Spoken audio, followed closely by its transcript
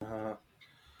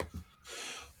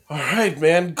All right,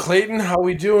 man. Clayton, how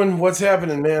we doing? What's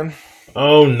happening, man?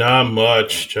 Oh, not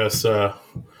much. Just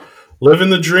living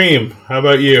the dream. How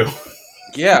about you?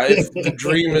 Yeah, if the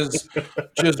dream is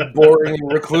just boring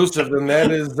and reclusive,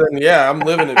 then yeah, I'm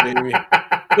living it, baby.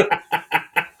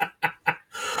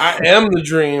 I am the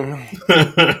dream.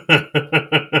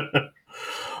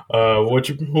 What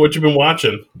you been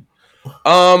watching?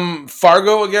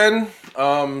 Fargo again.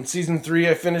 Season 3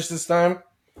 I finished this time.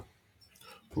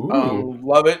 Ooh.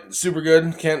 Love it. Super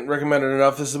good. Can't recommend it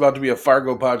enough. This is about to be a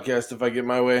Fargo podcast if I get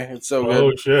my way. It's so Oh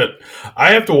good. shit!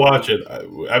 I have to watch it.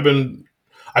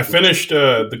 I finished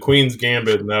the Queen's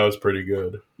Gambit, and that was pretty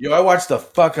good. Yo, I watched the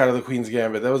fuck out of the Queen's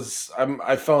Gambit.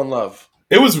 I fell in love.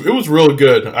 It was really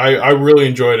good. I really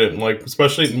enjoyed it, and like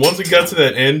especially once it got to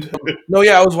that end. No,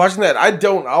 yeah, I was watching that.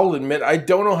 I'll admit, I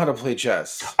don't know how to play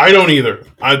chess. I don't either.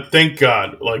 I thank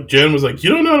God. Like Jen was like, "You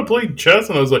don't know how to play chess,"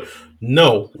 and I was like,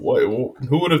 "No. What?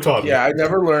 Who would have taught me?" Yeah, I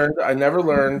never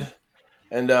learned.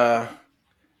 And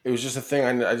it was just a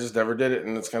thing. I just never did it,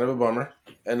 and it's kind of a bummer.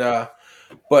 And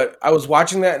but I was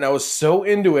watching that, and I was so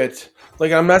into it.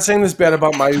 Like, I'm not saying this bad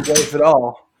about my wife at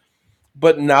all,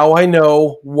 but now I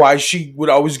know why she would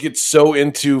always get so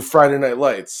into Friday Night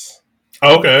Lights.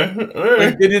 Okay. All Like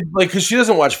right. they did, like because she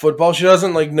doesn't watch football, she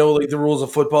doesn't like know like the rules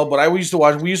of football. But I we used to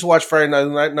watch. We used to watch Friday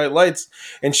Night Lights,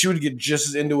 and she would get just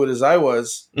as into it as I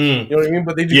was. Mm, You know what I mean?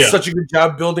 But they did yeah. such a good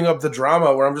job building up the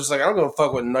drama where I'm just like, I don't give a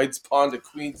fuck what Knight's pawn to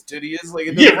Queen's titty is. Like,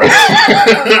 it doesn't Yeah.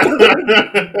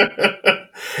 matter.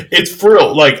 It's for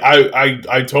real. Like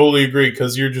I totally agree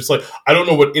because you're just like I don't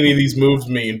know what any of these moves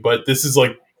mean, but this is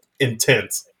like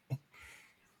intense.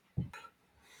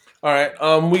 All right,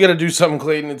 we got to do something,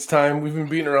 Clayton. It's time. We've been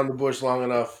beating around the bush long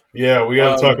enough. Yeah, we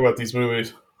got to talk Um, about these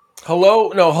movies. hello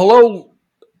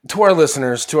to our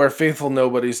listeners, to our faithful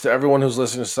nobodies, to everyone who's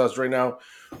listening to us right now.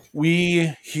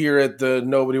 We here at the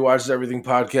Nobody Watches Everything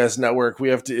podcast network, we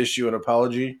have to issue an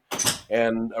apology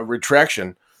and a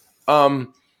retraction.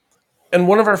 Um, in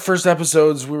one of our first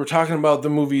episodes, we were talking about the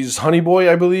movies Honey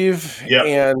Boy, I believe, Yeah.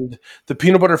 and the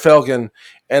Peanut Butter Falcon,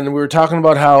 and we were talking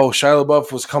about how Shia LaBeouf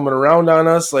was coming around on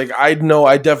us. Like, I know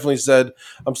I definitely said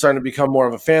I'm starting to become more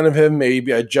of a fan of him.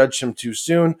 Maybe I judged him too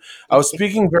soon. I was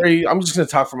speaking very. I'm just going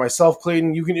to talk for myself,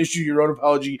 Clayton. You can issue your own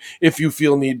apology if you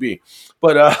feel need be,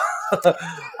 but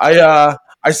I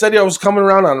said I was coming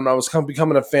around on him. I was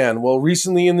becoming a fan. Well,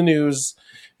 recently in the news,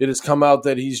 it has come out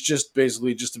that he's just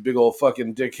basically just a big old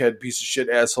fucking dickhead piece of shit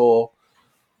asshole,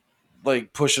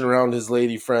 like pushing around his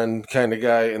lady friend kind of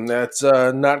guy, and that's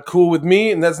not cool with me,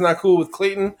 and that's not cool with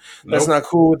Clayton. That's Nope. not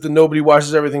cool with the Nobody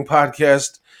Watches Everything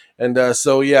podcast. And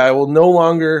so yeah, I will no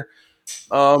longer.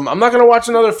 I'm not gonna watch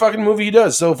another fucking movie he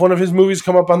does. So if one of his movies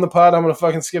come up on the pod, I'm gonna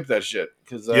fucking skip that shit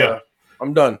because Yeah.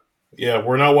 I'm done. Yeah.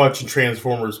 We're not watching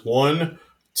Transformers 1,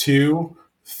 2,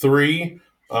 3.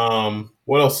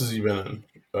 What else has he been in?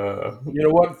 You know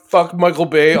what? Fuck Michael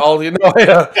Bay. All the no,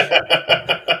 yeah.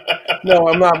 No,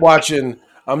 I'm not watching.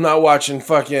 I'm not watching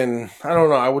fucking. I don't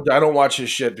know. I don't watch his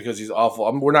shit because he's awful.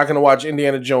 We're not gonna watch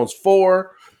Indiana Jones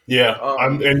 4. Yeah.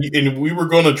 Um, And we were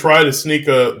going to try to sneak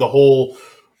the whole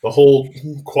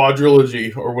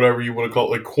quadrilogy or whatever you want to call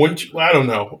it, like quinch. I don't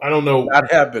know. I don't know.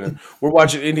 not happening. We're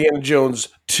watching Indiana Jones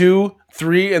 2,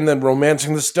 3, and then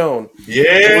Romancing the Stone. And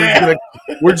Yeah.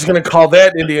 we're just gonna call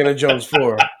that Indiana Jones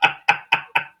 4.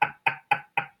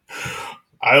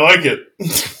 I like it.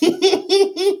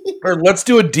 Or let's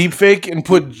do a deep fake and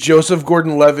put Joseph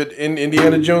Gordon-Levitt in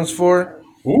Indiana Jones 4.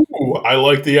 Ooh, I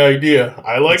like the idea.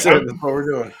 That's it. That's what we're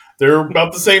doing. They're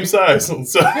about the same size.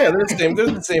 So. Yeah, they're the same. They're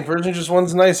the same person. Just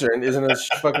one's nicer and isn't a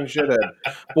fucking shithead.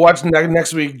 But watch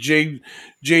next week.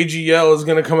 JGL is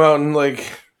gonna come out and like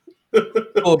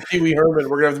pull a Pee Wee Herman.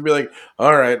 We're gonna have to be like,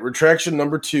 all right, retraction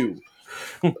number 2.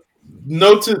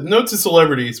 Note to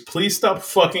celebrities, please stop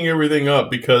fucking everything up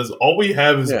because all we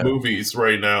have is Yeah. movies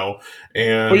right now. But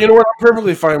And you know what? I'm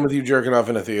perfectly fine with you jerking off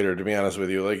in a theater. To be honest with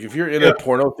you, like if you're in yeah, a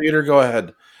porno theater, go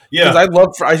ahead. Because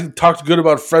yeah, I talked good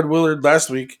about Fred Willard last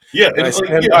week, yeah, and I and, like,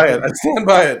 stand yeah. by it. I stand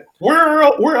by it.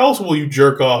 Where else will you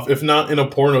jerk off if not in a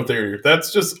porno theater?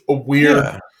 That's just a weird.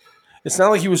 Yeah. It's not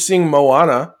like he was seeing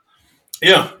Moana.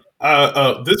 Yeah.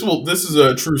 This is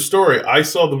a true story. I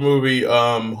saw the movie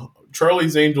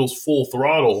Charlie's Angels Full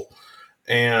Throttle,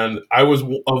 and I was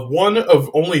one of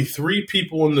only 3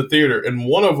 people in the theater, and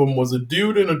one of them was a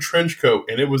dude in a trench coat,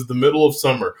 and it was the middle of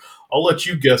summer. I'll let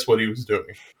you guess what he was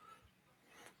doing.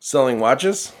 Selling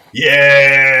watches.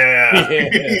 Yeah. Yeah.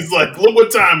 He's like, look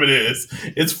what time it is.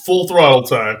 It's full throttle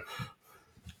time.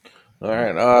 All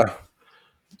right.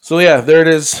 So yeah, there it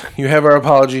is. You have our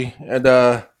apology, and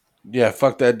Yeah,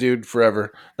 fuck that dude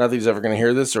forever. Not that he's ever going to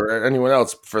hear this or anyone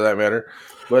else for that matter.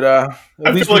 But at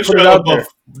I least feel we like put it Shia out LaBeouf there.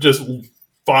 just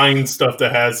find stuff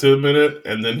that has him in it,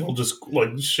 and then he'll just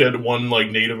like shed one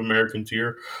like Native American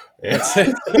tear. And That's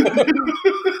it.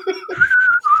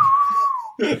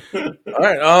 All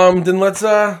right.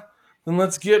 Then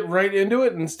let's get right into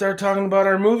it and start talking about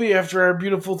our movie after our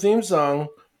beautiful theme song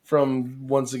from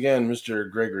once again Mr.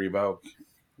 Gregory Bauk.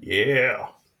 yeah,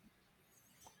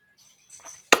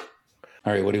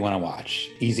 All right, what do you want to watch?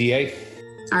 Easy A?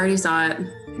 I already saw it.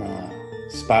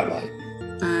 Spotlight.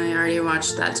 I already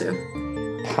watched that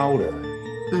too. Powder.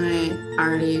 I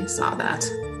already saw that.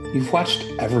 You've watched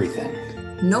everything.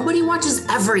 Nobody watches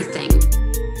everything.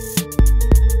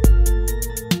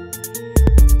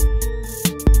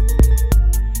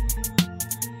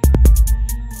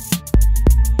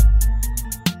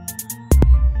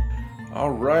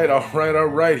 All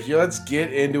right. Here, let's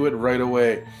get into it right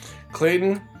away.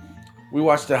 Clayton, we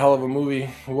watched a hell of a movie.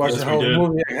 We watched Yes, a hell we of a did.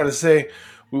 movie. I gotta say,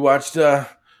 we watched.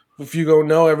 If you don't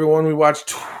know, everyone, we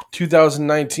watched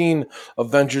 2019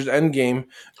 Avengers Endgame.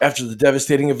 After the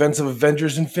devastating events of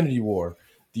Avengers Infinity War,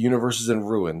 the universe is in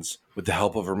ruins. With the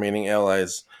help of remaining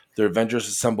allies, the Avengers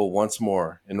assemble once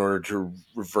more in order to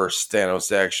reverse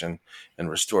Thanos' action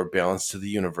and restore balance to the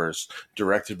universe.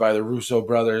 Directed by the Russo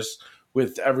brothers,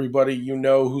 with everybody you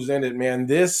know who's in it, man.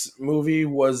 This movie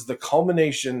was the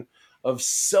culmination of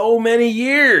so many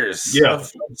years yeah,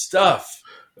 of stuff.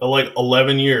 like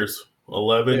 11 years.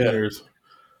 11 Yeah. years.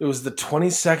 It was the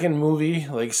 22nd movie,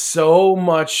 like so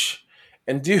much.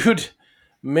 And dude,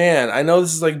 man, I know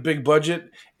this is like big budget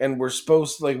and we're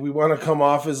supposed to, like, we want to come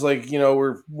off as like,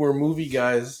 we're movie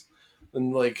guys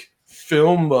and like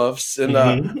film buffs and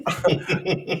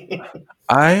Mhm.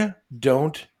 I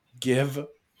don't give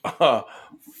a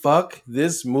fuck.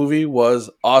 This movie was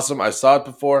awesome. I saw it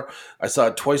before. I saw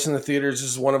it twice in the theaters. This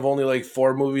is one of only like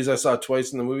 4 movies I saw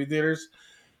twice in the movie theaters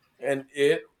and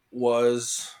it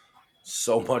was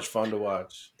so much fun to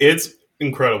watch. It's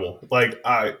incredible.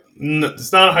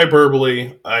 It's not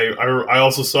hyperbole. I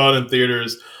also saw it in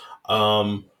theaters.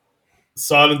 Um,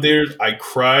 saw it in theaters. I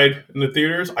cried in the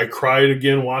theaters. I cried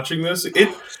again watching this.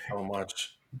 So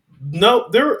much. No,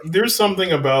 there's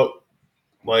something about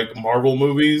like Marvel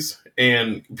movies,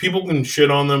 and people can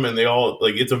shit on them, and they all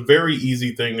like it's a very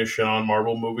easy thing to shit on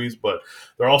Marvel movies, but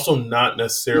they're also not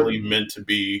necessarily meant to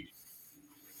be.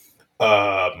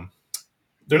 Um,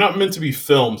 they're not meant to be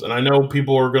films, and I know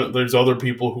people are gonna. There's other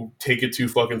people who take it too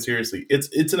fucking seriously.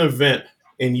 It's an event,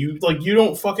 and you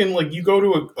don't fucking like you go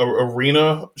to a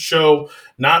arena show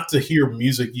not to hear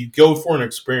music. You go for an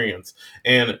experience,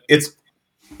 and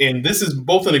this is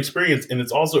both an experience, and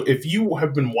it's also if you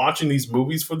have been watching these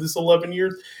movies for this 11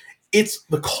 years, it's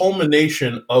the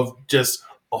culmination of just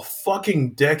a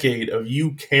fucking decade of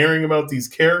you caring about these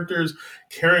characters,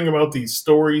 caring about these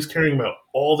stories, caring about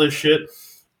all this shit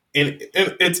and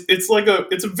it's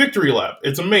a victory lap.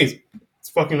 It's amazing. It's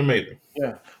fucking amazing.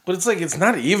 Yeah. But it's like it's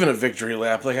not even a victory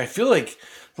lap. Like I feel like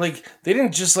they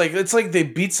didn't just like it's like they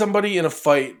beat somebody in a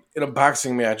fight in a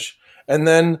boxing match and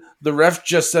then the ref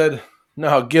just said,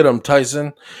 "No, get him,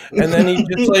 Tyson." And then he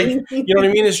just like, you know what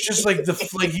I mean? It's just like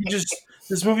he just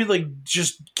this movie like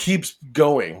just keeps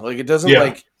going. Like it doesn't Yeah,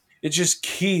 like it just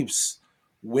keeps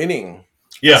winning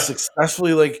yeah,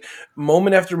 successfully, like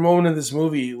moment after moment in this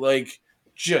movie, like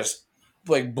just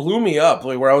like blew me up.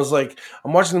 Like where I was like,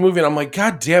 I'm watching the movie and I'm like,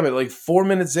 God damn it! Like 4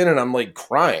 minutes in and I'm like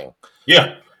crying.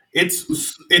 yeah.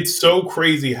 It's so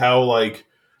crazy how like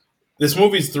this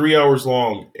movie's 3 hours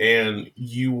long, and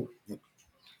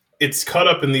it's cut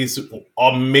up in these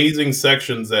amazing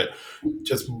sections that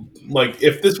just like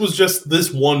if this was just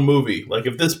this one movie, like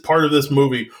if this part of this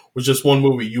movie was just one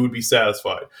movie, you would be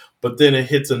satisfied. But then it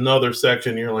hits another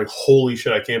section, and you're like, holy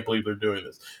shit, I can't believe they're doing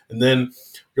this. And then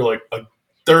you're like a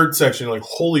third section, you're like,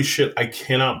 holy shit, I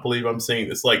cannot believe I'm seeing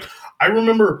this. Like I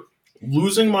remember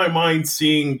losing my mind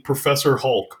seeing Professor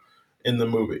Hulk in the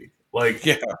movie. Like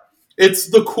Yeah,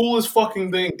 it's the coolest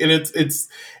fucking thing, and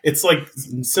it's like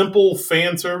simple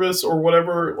fan service or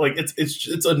whatever. Like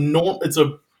it's a norm, it's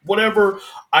a whatever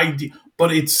idea,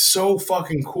 but it's so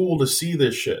fucking cool to see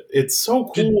this shit. It's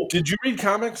so did cool. did you read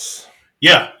comics?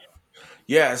 Yeah.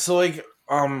 Yeah, so like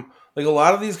a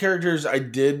lot of these characters I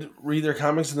did read their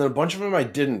comics and then a bunch of them I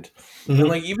didn't. And Mhm.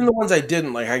 like even the ones I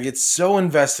didn't, like I get so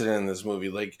invested in this movie,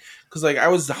 like because like I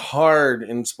was hard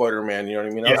in Spider-Man, you know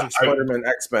what I mean? I was Yeah. like Spider-Man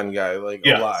X-Men guy, like a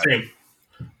Yeah. lot. Same.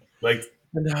 Like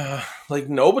And, like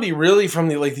nobody really from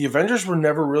the Avengers were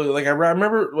never really like I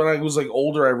remember when I was like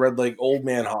older I read like Old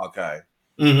Man Hawkeye,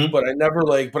 mhm. but I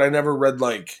never read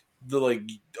like the like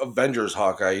Avengers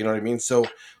Hawkeye, you know what I mean? So like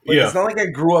Yeah. it's not like I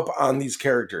grew up on these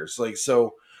characters. Like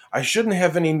so I shouldn't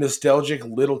have any nostalgic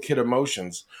little kid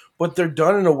emotions, but they're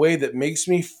done in a way that makes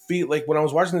me feel like when I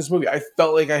was watching this movie, I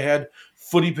felt like I had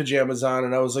footy pajamas on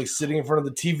and I was like sitting in front of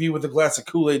the TV with a glass of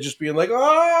Kool-Aid just being like,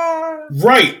 ah.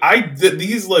 Right.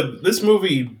 This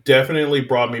movie definitely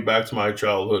brought me back to my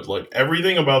childhood. Like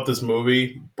everything about this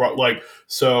movie brought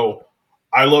so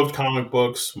I loved comic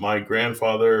books. My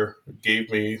grandfather gave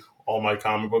me all my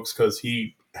comic books because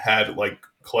he had like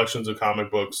collections of comic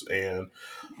books, and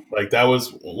like that was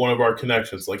one of our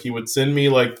connections. Like he would send me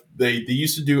like they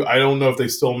used to do. I don't know if they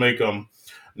still make them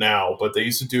now, but they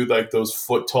used to do like those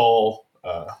foot tall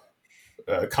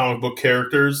comic book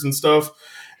characters and stuff,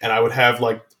 and I would have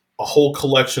like a whole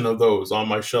collection of those on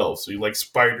my shelf. So you like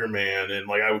Spider-Man, and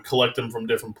like I would collect them from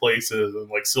different places, and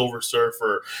like Silver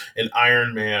Surfer and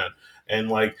Iron Man, and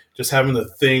like just having the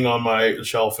Thing on my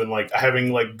shelf, and like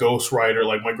having like Ghost Rider.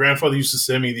 Like my grandfather used to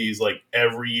send me these like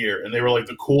every year, and they were like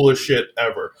the coolest shit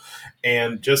ever.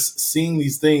 And just seeing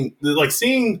these things, like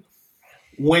seeing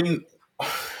when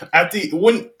at the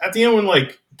end when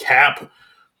like Cap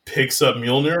picks up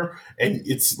Mjolnir, and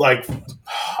it's like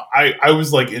I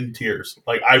was like in tears.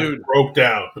 Like I broke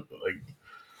down. Like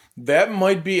that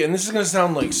might be, and this is gonna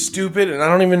sound like stupid, and I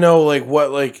don't even know like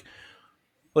what like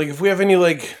if we have any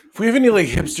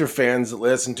hipster fans that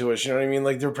listen to us, you know what I mean?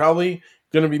 Like they're probably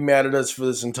gonna be mad at us for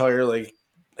this entire like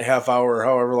half hour or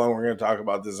however long we're gonna talk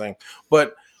about this thing.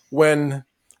 But when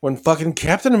fucking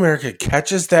Captain America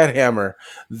catches that hammer,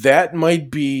 that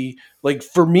might be like,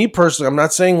 for me personally, I'm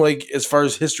not saying like as far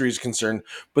as history is concerned,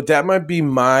 but that might be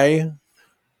my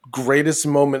greatest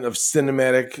moment of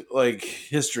cinematic like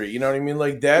history. You know what I mean?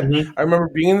 Like that. Mhm. I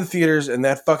remember being in the theaters and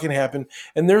that fucking happened,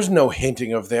 and there's no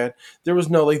hinting of that. There was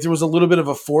no like there was a little bit of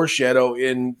a foreshadow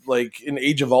in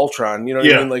Age of Ultron, you know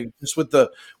what I mean? Like just with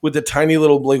the tiny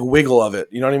little like wiggle of it,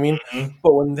 you know what I mean? Mhm.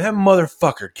 But when that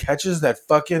motherfucker catches that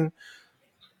fucking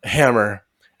hammer,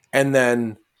 and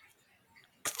then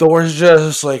Thor's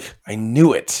just like, I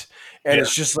knew it. And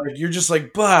it's just like, you're just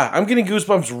like, blah, I'm getting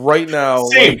goosebumps right now.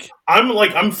 Same.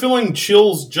 Like, I'm feeling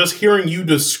chills just hearing you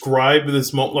describe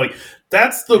this moment. Like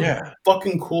that's the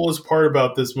fucking coolest part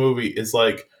about this movie is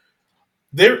like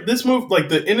this movie, like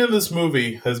the end of this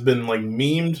movie has been like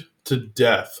memed to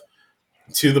death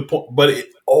to the point, but it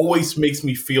always makes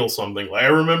me feel something. Like I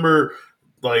remember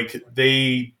like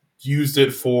they used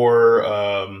it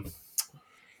for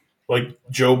like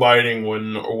Joe Biden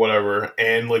or whatever,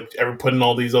 and like ever putting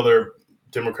all these other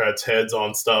Democrats' heads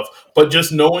on stuff. But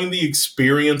just knowing the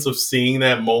experience of seeing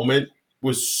that moment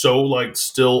was so like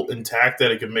still intact that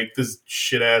it could make this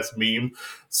shit ass meme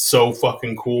so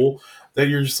fucking cool that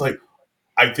you're just like,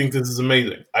 I think this is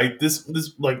amazing. This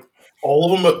like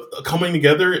all of them coming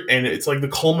together, and it's like the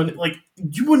culminate. Like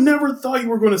you would never thought you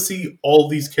were going to see all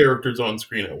these characters on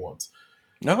screen at once.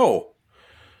 No.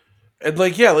 And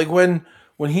like, yeah, like when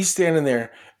he's standing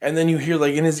there and then you hear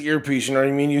like in his earpiece, you know what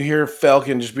I mean? You hear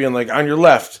Falcon just being like on your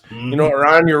left, you know, or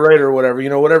on your right or whatever, you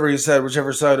know, whatever he said,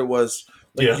 whichever side it was.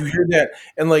 Like you hear that.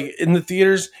 And like in the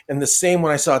theaters, and the same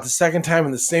when I saw it the second time,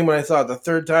 and the same when I saw it the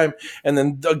third time, and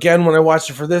then again when I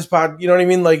watched it for this pod, you know what I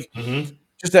mean? Like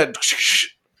just that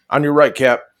on your right,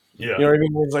 Cap. Yeah. You know what I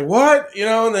mean? It's like, what? You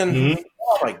know, and then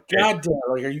oh my god damn,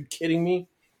 like, are you kidding me?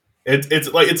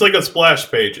 It's like a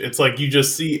splash page. It's like you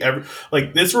just see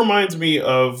like this reminds me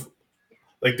of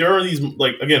like there are these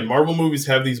like again Marvel movies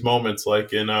have these moments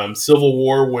like in Civil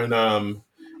War when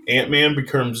Ant-Man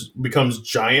becomes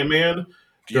Giant Man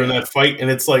during that fight, and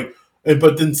it's like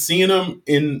but then seeing him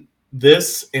in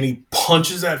this and he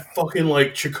punches that fucking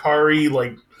like Chikari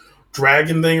like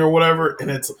dragon thing or whatever, and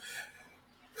it's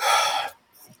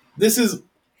this is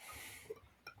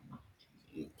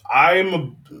I'm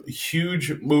a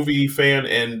huge movie fan,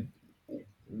 and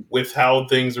with how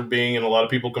things are being, and a lot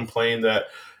of people complain that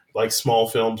like small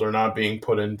films are not being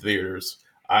put in theaters.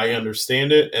 I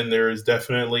understand it, and there is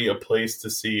definitely a place to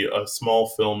see a small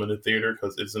film in a theater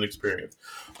because it's an experience.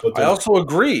 But I also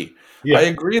agree. Yeah. I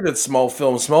agree that small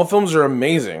films are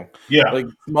amazing. Yeah. Like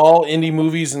small indie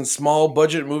movies and small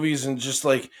budget movies, and just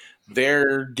like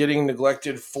they're getting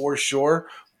neglected for sure.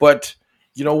 But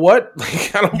you know what?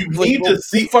 Like I don't need to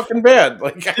see fucking bad.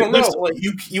 Like I don't know. Like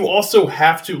you also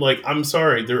have to like. I'm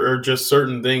sorry, there are just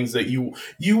certain things that you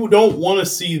don't want to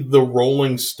see the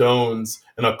Rolling Stones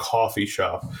in a coffee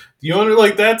shop. You know,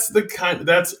 like that's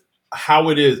how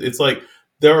it is. It's like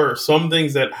there are some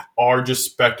things that are just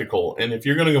spectacle, and if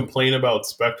you're going to complain about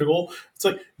spectacle, it's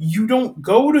like you don't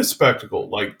go to spectacle.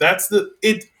 Like This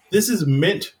is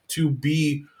meant to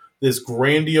be this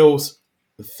grandiose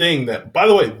thing that, by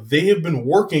the way, they have been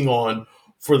working on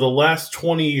for the last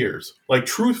 20 years. Like,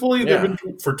 truthfully, they've been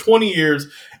for 20 years,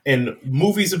 and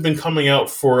movies have been coming out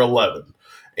for 11.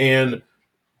 And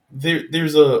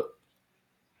there's the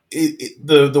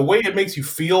way it makes you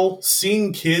feel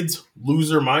seeing kids lose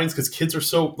their minds, because kids are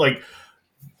so like,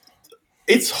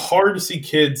 it's hard to see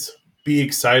kids be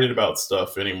excited about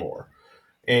stuff anymore.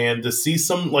 And to see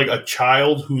some like a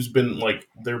child who's been like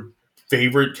their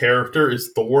favorite character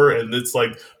is Thor, and it's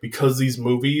like because these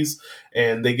movies,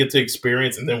 and they get to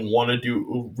experience and then want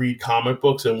to read comic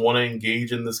books and want to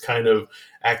engage in this kind of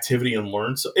activity and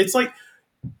learn. So it's like,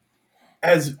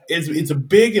 as it's a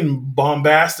big and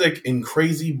bombastic and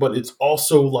crazy, but it's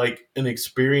also like an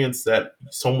experience that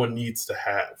someone needs to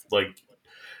have. Like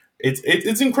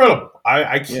it's incredible.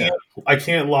 I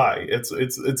can't lie. It's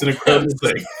an incredible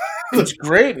thing. It's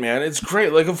great, man. It's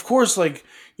great. Like, of course, like,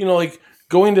 you know, like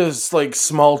going to like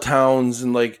small towns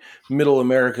and like middle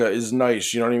America is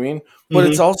nice. You know what I mean? But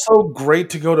it's also great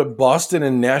to go to Boston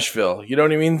and Nashville. You know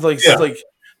what I mean? Like, Yeah. like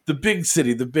the big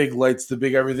city, the big lights, the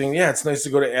big everything. Yeah, it's nice to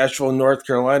go to Asheville, North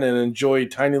Carolina, and enjoy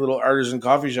tiny little artisan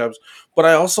coffee shops. But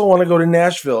I also want to go to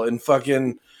Nashville and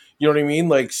fucking, you know what I mean?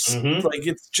 Like, like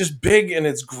it's just big and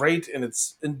it's great and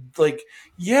it's and like,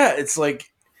 yeah, it's like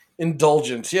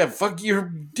indulgent. Yeah, fuck yeah,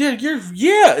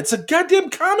 it's a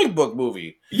goddamn comic book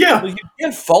movie. Yeah. Like, you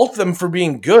can't fault them for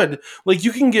being good. Like,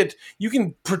 you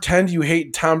can pretend you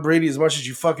hate Tom Brady as much as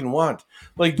you fucking want.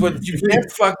 Like, but you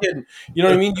can't fucking, you know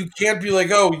what I mean? You can't be like,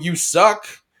 oh, you suck.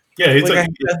 Yeah, it's Like,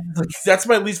 like that's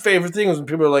my least favorite thing is when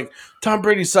people are like, Tom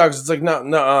Brady sucks. It's like, no,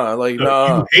 like,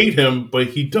 no. you hate him, but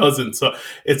he doesn't. So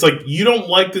it's like, you don't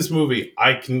like this movie.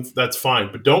 That's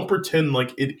fine, but don't pretend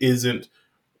like it isn't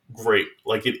great.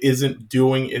 Like it isn't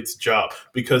doing its job,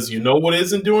 because you know what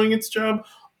isn't doing its job?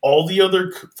 All the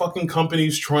other fucking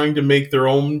companies trying to make their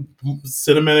own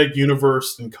cinematic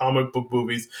universe and comic book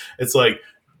movies. It's like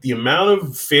the amount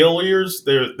of failures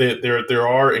there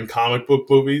are in comic book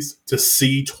movies, to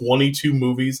see 22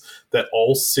 movies that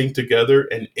all sync together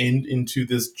and end into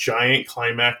this giant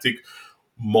climactic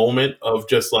moment of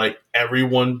just like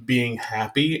everyone being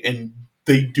happy, and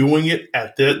they doing it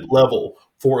at that level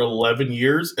for 11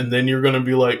 years. And then you're going to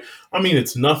be like, I mean,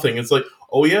 it's nothing. It's like,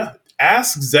 oh yeah,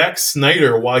 ask Zack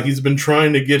Snyder why he's been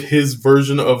trying to get his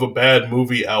version of a bad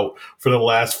movie out for the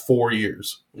last 4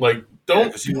 years. Like, don't,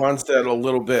 because he wants that a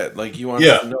little bit. Like, he wants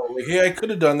to know, like, hey, I could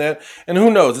have done that, and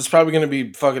who knows? It's probably going to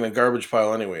be fucking a garbage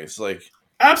pile, anyways. Like,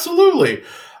 absolutely.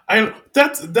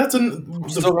 That's I'm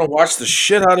still gonna watch the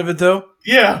shit out of it, though.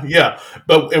 Yeah,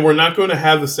 and we're not going to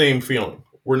have the same feeling.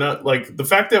 We're not like the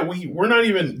fact that we're not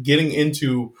even getting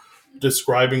into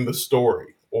describing the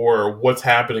story or what's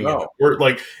happening. No.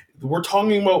 We're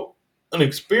talking about an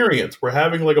experience. We're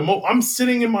having like I'm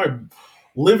sitting in my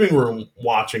living room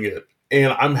watching it,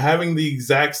 and I'm having the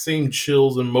exact same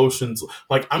chills and emotions.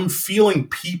 Like, I'm feeling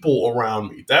people around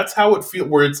me. That's how it feels.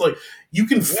 Where it's like you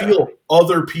can feel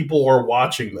other people are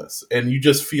watching this, and you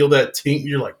just feel that ting.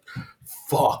 You're like,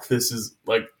 fuck, this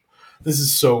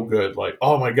is so good. Like,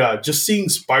 oh my god, just seeing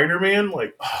Spider-Man,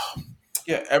 like, oh.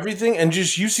 Yeah, everything, and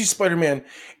just you see Spider-Man,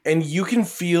 and you can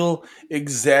feel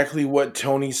exactly what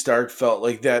Tony Stark felt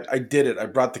like. That I did it. I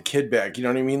brought the kid back. You know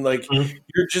what I mean? Like,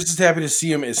 you're just as happy to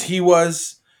see him as he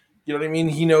was. You know what I mean?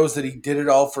 He knows that he did it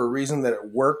all for a reason, that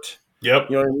it worked.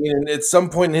 Yep. You know what I mean? And at some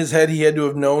point in his head, he had to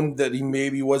have known that he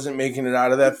maybe wasn't making it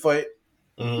out of that fight.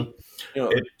 You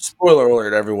know, spoiler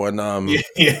alert, everyone.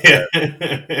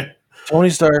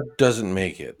 Tony Stark doesn't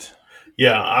make it.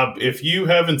 Yeah, if you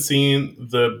haven't seen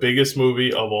the biggest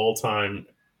movie of all time,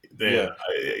 then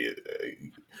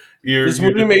this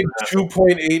movie made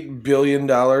 $2.8 billion.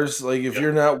 Like, if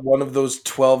you're not one of those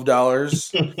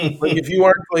 $12, like if you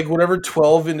aren't like whatever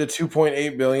 12 into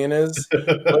 2.8 billion is,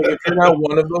 like if you're not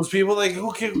one of those people, like,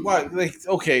 okay, what? Like,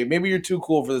 okay, maybe you're too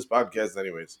cool for this podcast,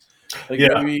 anyways. Like,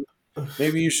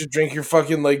 maybe you should drink your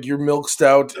fucking like your milk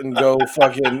stout and go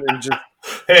fucking and just.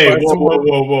 Hey,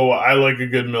 whoa! I like a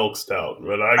good milk stout,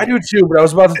 but I do too. But I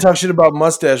was about to talk shit about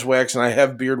mustache wax, and I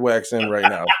have beard wax in right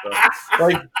now. So,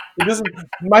 like, it doesn't.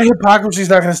 My hypocrisy is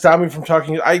not going to stop me from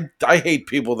talking. I hate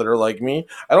people that are like me.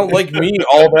 I don't like me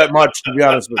all that much, to be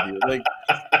honest with you. Like,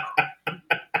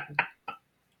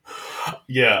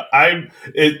 yeah,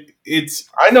 it's.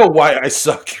 I know why I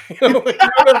suck.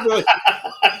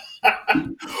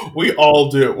 We all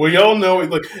do. We all know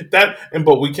like that,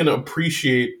 but we can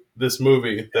appreciate this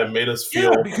movie that made us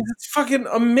feel because it's fucking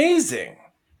amazing.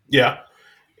 Yeah,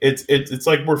 it's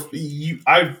like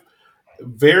I've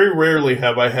very rarely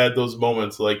have I had those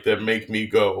moments like that make me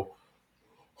go,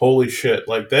 holy shit!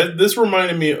 Like that. This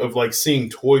reminded me of like seeing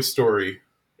Toy Story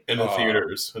in the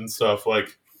theaters and stuff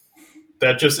like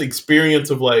that. Just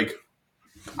experience of like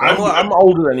I'm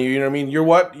older than you. You know what I mean? You're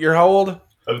what? You're how old?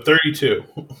 I'm 32.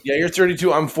 Yeah, you're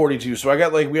 32. I'm 42. So I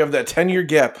got we have that 10-year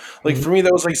gap. Like for me,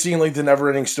 that was like seeing the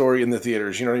Never-Ending Story in the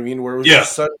theaters. You know what I mean? Where it was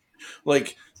just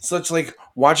such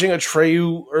watching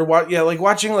Atreyu or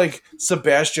watching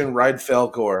Sebastian ride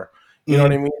Falcor. You know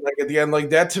what I mean? Like at the end,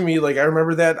 that to me, I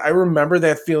remember that. I remember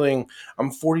that feeling.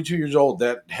 I'm 42 years old.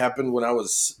 That happened when I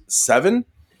was 7.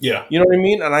 Yeah. You know what I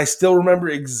mean? And I still remember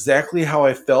exactly how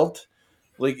I felt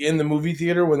in the movie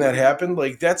theater when that happened.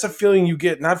 That's a feeling you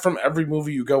get not from every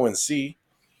movie you go and see.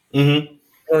 Mm-hmm. You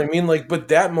know what I mean? But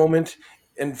that moment,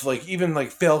 and even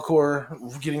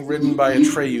Falcor getting ridden by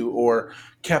Atreyu, or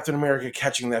Captain America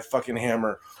catching that fucking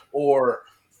hammer, or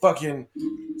fucking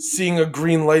seeing a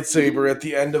green lightsaber at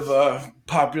the end of a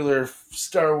popular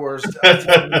Star Wars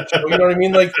television show. You know what I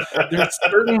mean? There's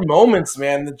certain moments,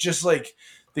 man, that just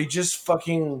they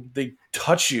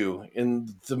touch you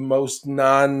in the most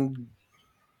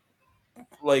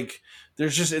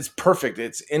it's perfect.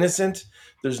 It's innocent.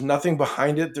 There's nothing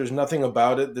behind it. There's nothing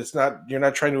about it. You're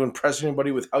not trying to impress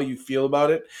anybody with how you feel about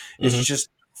it. It's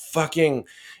just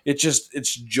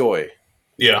it's joy.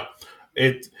 Yeah.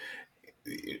 It's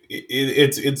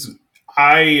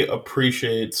I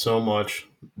appreciate so much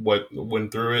what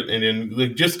went through it, and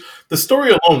then just the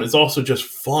story alone is also just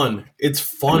fun. It's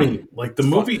funny. The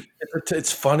movie,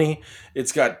 it's funny.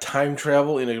 It's got time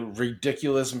travel in a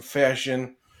ridiculous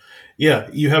fashion. Yeah,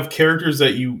 you have characters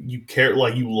that you care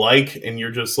you like, and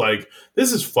you're just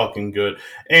this is fucking good.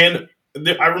 And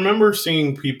I remember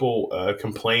seeing people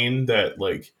complain that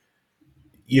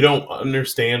you don't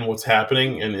understand what's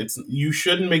happening, and you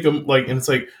shouldn't make them and it's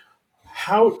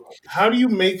how do you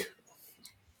make,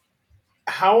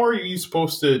 how are you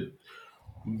supposed to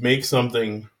make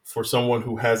something for someone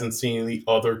who hasn't seen the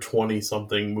other 20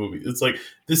 something movies? It's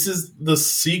this is the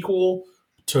sequel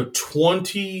to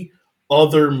 20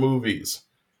 other movies.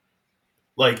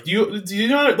 Do you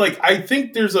know, I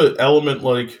think there's an element,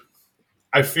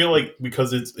 I feel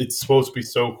because it's supposed to be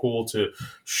so cool to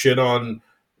shit on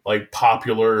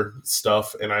popular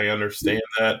stuff, and I understand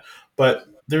that, but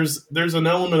there's an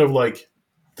element of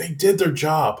they did their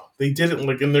job. They did it and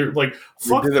they're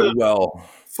fuck they did it well.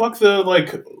 Fuck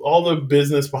the all the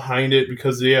business behind it,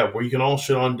 because we can all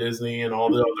shit on Disney and all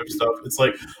the other stuff. It's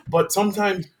but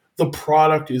sometimes the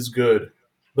product is good.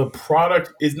 The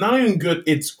product is not even good.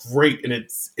 It's great, and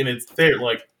it's there.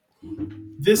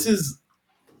 This is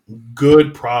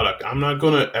good product. I'm not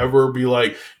gonna ever be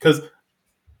because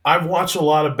I've watched a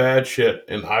lot of bad shit,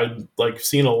 and I've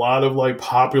seen a lot of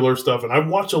popular stuff, and I've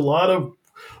watched a lot of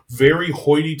very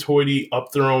hoity-toity,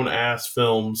 up their own ass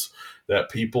films that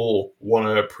people want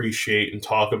to appreciate and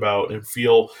talk about and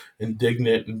feel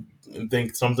indignant and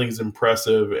think something's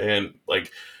impressive, and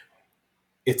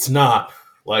it's not.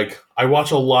 I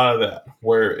watch a lot of that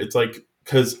where it's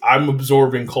because I'm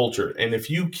absorbing culture, and if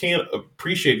you can't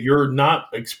appreciate, you're not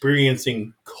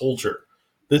experiencing culture.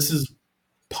 This is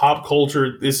pop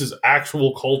culture. This is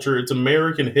actual culture. It's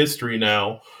American history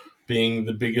now, being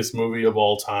the biggest movie of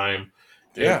all time.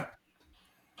 Yeah.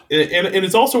 And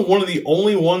it's also one of the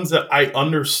only ones that I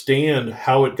understand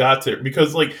how it got there,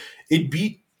 because it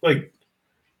beat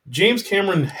James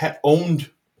Cameron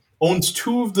owns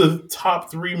 2 of the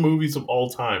top 3 movies of all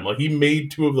time. He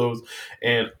made 2 of those,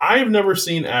 and I have never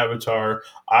seen Avatar.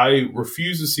 I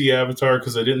refuse to see Avatar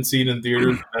because I didn't see it in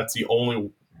theaters. That's the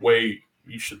only way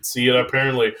you should see it,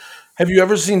 apparently. Have you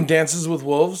ever seen Dances with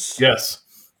Wolves? Yes.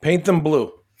 Paint them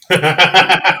blue.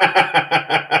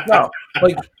 No,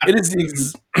 it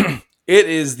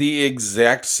is the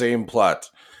exact same plot.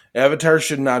 Avatar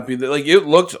should not be there. It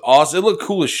looked awesome. It looked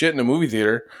cool as shit in a movie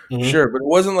theater, sure, but it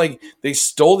wasn't they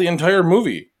stole the entire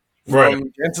movie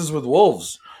from Dances with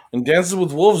Wolves. And Dances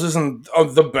with Wolves isn't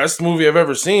the best movie I've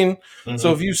ever seen.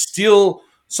 So if you steal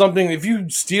something, if you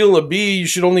steal a B, you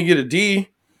should only get a D.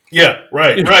 Yeah,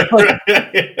 right. And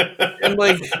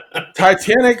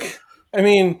Titanic, I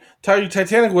mean,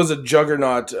 Titanic was a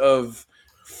juggernaut of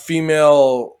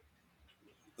female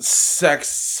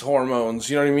sex hormones.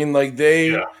 You know what I mean?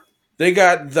 They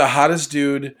got the hottest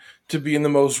dude to be in the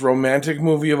most romantic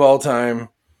movie of all time,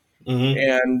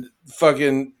 and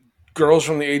fucking girls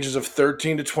from the ages of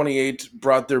 13 to 28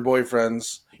 brought their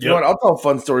boyfriends. You know what? I'll tell a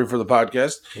fun story for the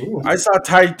podcast. Ooh. I saw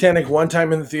Titanic one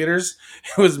time in the theaters.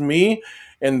 It was me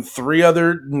and 3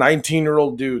 other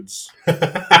 19-year-old dudes.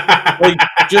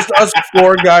 Just us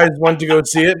 4 guys went to go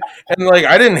see it, and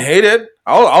I didn't hate it.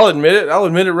 I'll admit it. I'll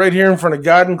admit it right here in front of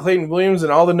God and Clayton Williams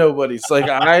and all the nobodies.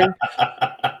 I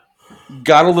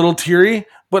got a little teary,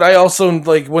 but I also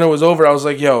when it was over, I was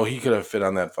yo, he could have fit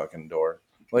on that fucking door.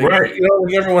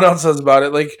 Everyone else says about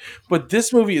it. But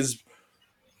this movie is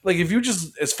like if you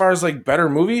just as far as like better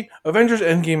movie, Avengers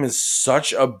Endgame is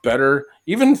such a better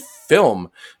even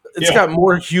film. It's Yeah. got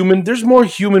more human. There's more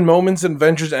human moments in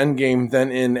Avengers Endgame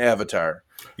than in Avatar.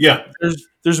 Yeah.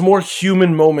 There's more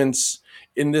human moments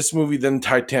in this movie than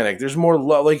Titanic. There's more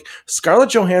like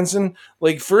Scarlett Johansson.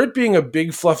 Like for it being a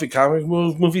big fluffy comic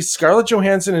movie, Scarlett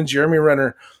Johansson and Jeremy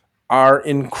Renner are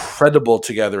incredible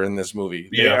together in this movie.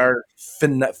 They Yeah. are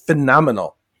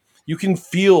phenomenal. You can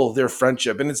feel their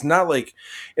friendship, and it's not like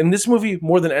in this movie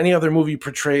more than any other movie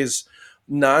portrays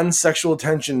non-sexual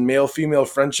tension, male-female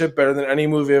friendship better than any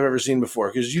movie I've ever seen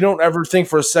before. Because you don't ever think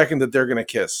for a second that they're gonna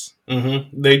kiss. They You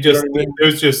know just what I mean?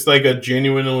 there's just like a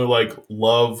genuinely like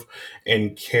love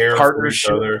and care for each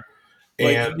Partnership. other,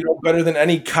 Like and you know, better than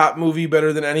any cop movie,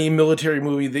 better than any military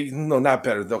movie. No, not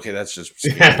better. Okay, that's just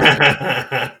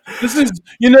this is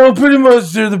pretty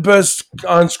much they're the best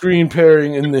on-screen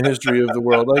pairing in the history of the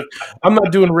world. Like I'm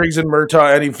not doing Riggs and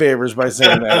Murtaugh any favors by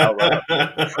saying that out loud.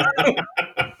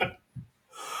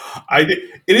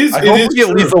 It is. I It hope is we get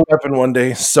true. Lethal Weapon one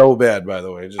day so bad. By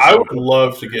the way, just I would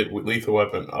love to get Lethal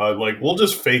Weapon. Like we'll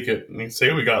just fake it and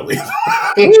say we got Lethal.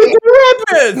 Lethal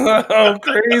Weapon. Oh,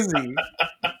 crazy!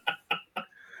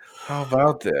 How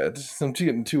about that? I'm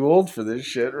getting too old for this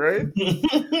shit, right?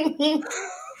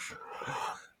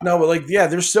 No, but like, yeah,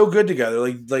 they're so good together.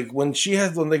 Like when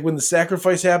when the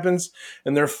sacrifice happens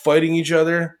and they're fighting each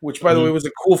other, which by the way was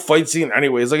a cool fight scene.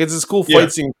 Anyways, like it's this cool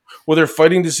fight scene where they're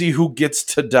fighting to see who gets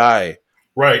to die.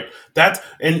 Right.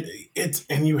 And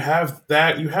you have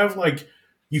that. You have like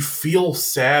you feel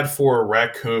sad for a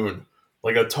raccoon,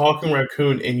 like a talking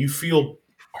raccoon, and you feel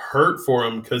hurt for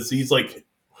him because he's like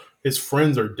his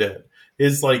friends are dead.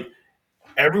 His like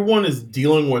everyone is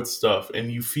dealing with stuff,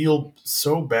 and you feel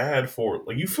so bad for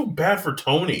like you feel bad for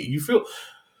Tony. You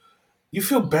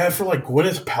feel bad for like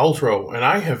Gwyneth Paltrow, and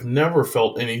I have never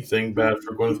felt anything bad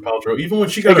for Gwyneth Paltrow, even when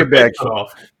she got her head cut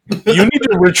off. You need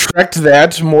to retract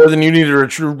that more than you need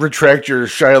to retract your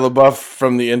Shia LaBeouf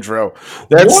from the intro.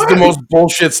 That's the most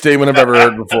bullshit statement I've ever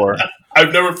heard before.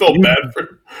 I've never felt bad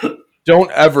for. Don't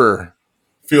ever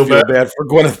feel bad for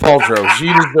Gwyneth Paltrow. She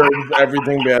deserves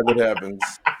everything bad that happens.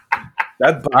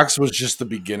 That box was just the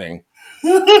beginning.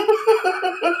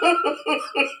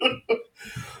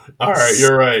 All right,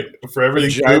 you're right. For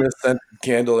everything, vagina-scented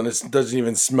candle, and it doesn't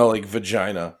even smell like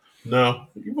vagina. No,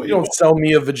 you don't sell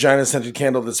me a vagina-scented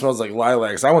candle that smells like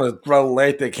lilacs. I want to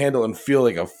light that candle and feel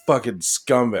like a fucking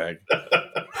scumbag.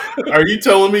 Are you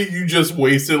telling me you just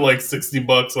wasted like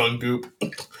 $60 on Goop?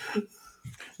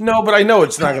 No, but I know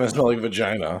it's not going to smell like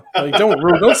vagina. Like,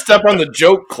 don't step on the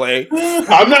joke, Clay.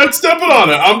 I'm not stepping on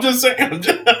it. I'm just saying.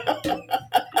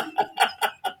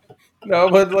 No,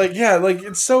 but like, yeah, like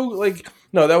it's so like.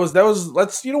 No, that was.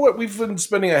 Let's. You know what? We've been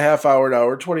spending a half hour, an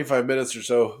hour, 25 minutes or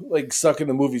so, like sucking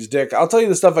the movie's dick. I'll tell you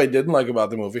the stuff I didn't like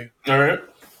about the movie. All right.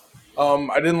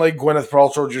 I didn't like Gwyneth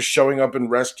Paltrow just showing up and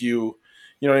rescue.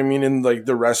 You know what I mean? In like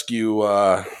the rescue.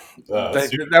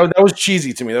 That was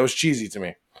cheesy to me. That was cheesy to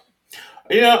me.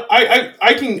 Yeah,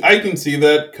 I can see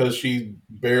that because she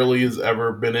barely has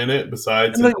ever been in it.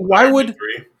 Besides, and like,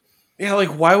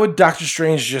 why would Doctor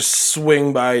Strange just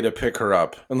swing by to pick her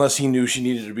up unless he knew she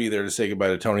needed to be there to say goodbye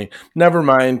to Tony? Never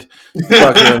mind.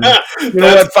 Fucking, you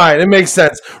know what? Fine, it makes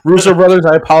sense. Russo brothers,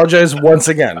 I apologize once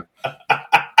again.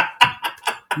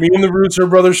 Me and the Russo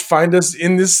brothers find us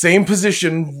in this same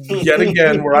position yet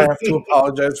again, where I have to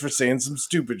apologize for saying some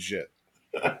stupid shit.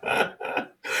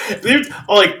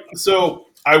 So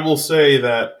I will say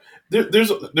that there's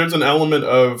an element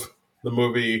of the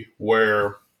movie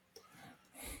where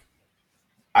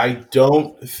I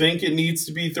don't think it needs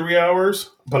to be 3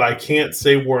 hours, but I can't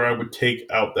say where I would take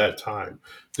out that time.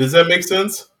 Does that make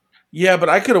sense? Yeah, but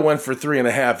I could have went for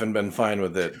 3.5 and been fine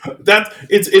with it.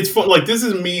 It's fun. Like this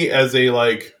is me as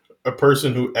a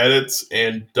person who edits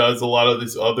and does a lot of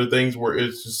these other things where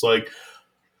it's just like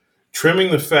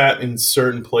trimming the fat in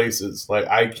certain places. Like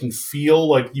I can feel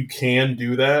like you can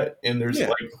do that, and there's you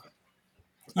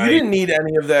didn't need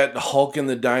any of that Hulk in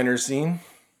the diner scene.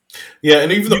 Yeah,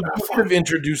 and even you could have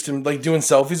introduced him like doing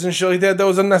selfies and shit like that. That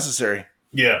was unnecessary.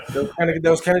 Yeah, that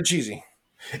was kind of cheesy.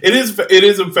 It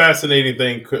is a fascinating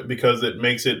thing because it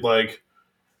makes it like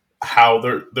how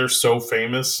they're so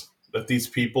famous that these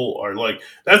people are like.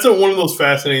 That's one of those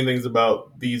fascinating things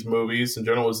about these movies in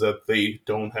general is that they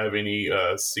don't have any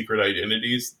secret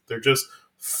identities. They're just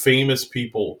famous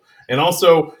people, and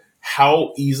also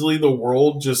how easily the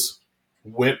world just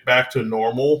went back to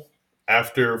normal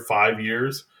after 5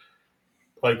 years.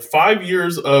 Like 5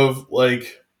 years of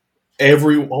like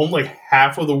only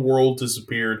half of the world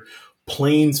disappeared.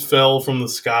 Planes fell from the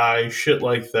sky, shit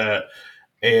like that.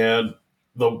 And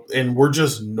and we're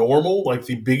just normal, like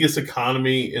the biggest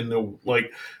economy in the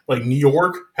like New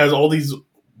York has all these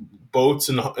boats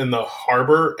in the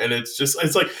harbor, and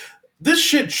it's like this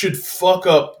shit should fuck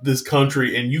up this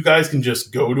country, and you guys can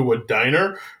just go to a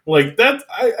diner like that.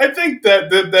 I think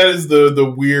that is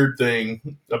the weird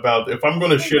thing about, if I'm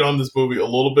going to shit on this movie a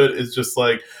little bit, is just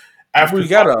like after we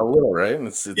got a little right.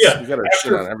 yeah, we got our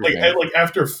shit after on everything. like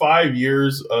after 5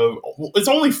 years of, it's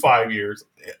only 5 years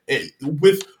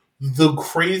with the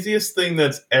craziest thing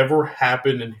that's ever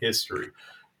happened in history.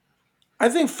 I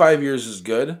think 5 years is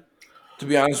good. To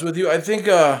be honest with you, I think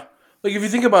like if you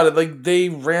think about it, like they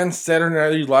ran Saturday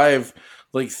Night Live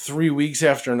like 3 weeks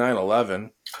after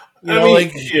 9/11. You know,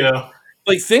 mean, yeah,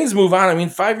 like things move on. I mean,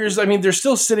 5 years. I mean, they're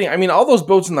still sitting. I mean, all those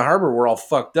boats in the harbor were all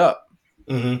fucked up.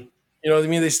 mm-hmm. You know what I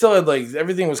mean? They still had like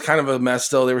everything was kind of a mess.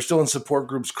 Still, they were still in support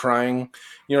groups crying.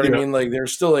 You know what I mean? Like they're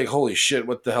still like, holy shit,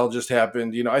 what the hell just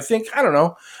happened? You know, I don't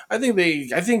know. I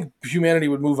think humanity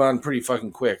would move on pretty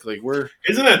fucking quick. Like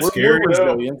isn't that scary? We're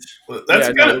resilient. That's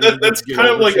kind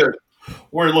of like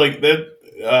where like that.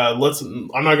 I'm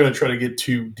not going to try to get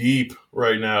too deep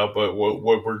right now, but what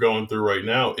we're going through right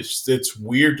now, it's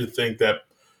weird to think that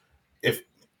if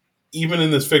even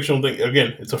in this fictional thing,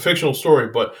 again, it's a fictional story,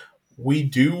 but we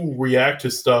do react to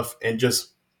stuff and just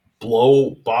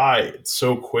blow by it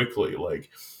so quickly.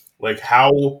 Like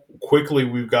how quickly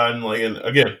we've gotten like, and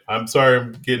again, I'm sorry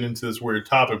I'm getting into this weird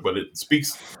topic, but it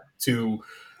speaks to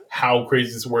how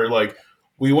crazy this, where like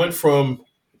we went from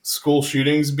school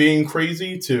shootings being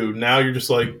crazy to now you're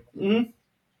just like,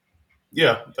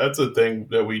 yeah, that's a thing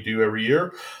that we do every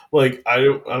year. Like I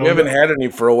don't we haven't had any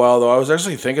for a while though. I was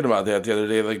actually thinking about that the other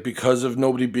day. Like because of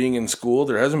nobody being in school,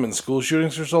 there hasn't been school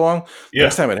shootings for so long. Yeah.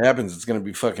 Next time it happens, it's going to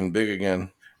be fucking big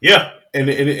again. Yeah, and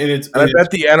I bet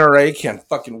the NRA can't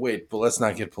fucking wait. But let's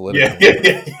not get political.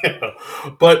 Yeah.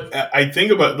 But I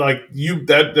think about like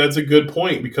that's a good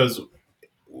point, because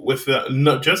with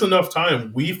just enough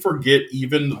time, we forget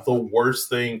even the worst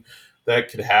thing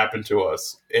that could happen to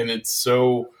us, and it's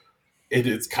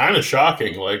kind of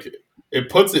shocking. Like it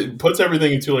puts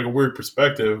everything into like a weird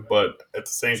perspective, but at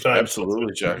the same time, absolutely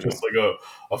it's just like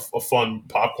a fun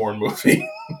popcorn movie.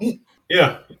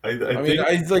 Yeah, I mean,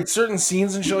 I like certain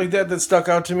scenes and shit like that stuck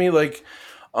out to me. Like,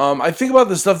 I think about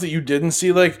the stuff that you didn't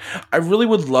see. Like, I really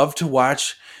would love to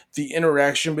watch the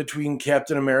interaction between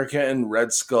Captain America and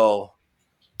Red Skull.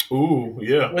 Ooh,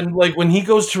 yeah. When he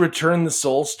goes to return the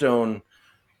Soul Stone,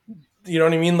 you know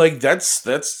what I mean? Like, that's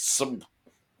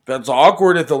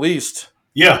awkward at the least.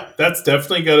 Yeah, that's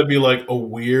definitely got to be like a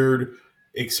weird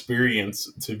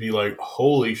experience to be like,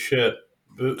 holy shit.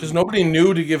 Because nobody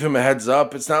knew to give him a heads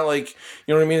up. It's not like,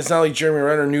 you know what I mean? It's not like Jeremy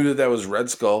Renner knew that was Red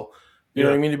Skull. You know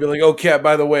what I mean? To be like, oh, Cap,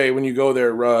 by the way, when you go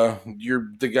there, you're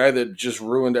the guy that just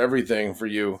ruined everything for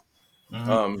you.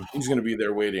 Mm-hmm. He's going to be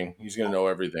there waiting. He's going to know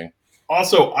everything.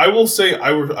 Also, I will say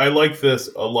I like this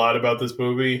a lot about this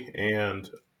movie, and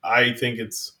I think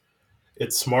it's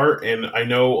smart, and I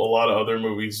know a lot of other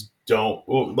movies don't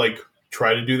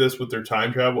try to do this with their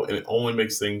time travel, and it only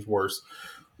makes things worse.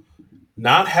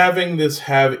 Not having this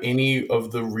have any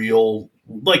of the real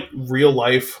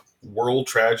life world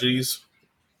tragedies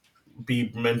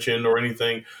be mentioned or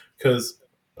anything, because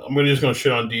I'm just going to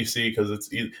shit on DC because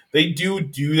they do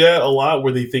that a lot,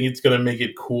 where they think it's going to make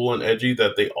it cool and edgy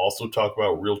that they also talk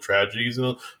about real tragedies,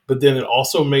 but then it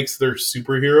also makes their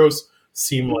superheroes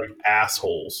seem like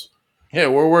assholes. Yeah,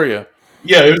 where were you?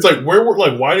 Yeah, it was like, where were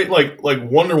why did like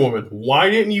Wonder Woman? Why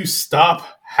didn't you stop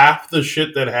half the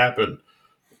shit that happened?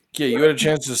 Yeah, you had a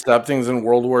chance to stop things in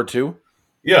World War II.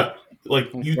 Yeah, why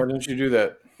didn't you do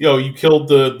that? You killed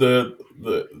the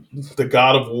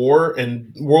god of war,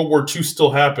 and World War II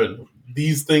still happened.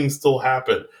 These things still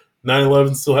happen.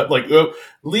 9/11 still happened. At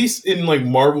least in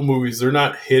Marvel movies, they're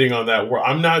not hitting on that. Where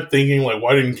I'm not thinking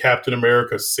why didn't Captain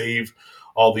America save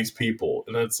all these people?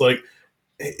 And it's like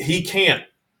he can't.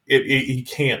 He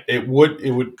can't. It would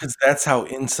because that's how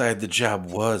inside the job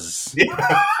was.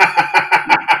 Yeah.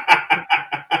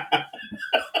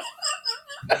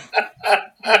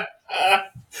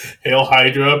 Hail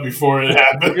Hydra before it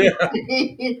happened. Yeah.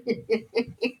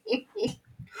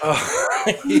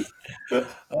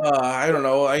 I don't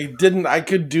know. I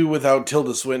could do without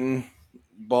Tilda Swinton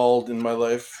bald in my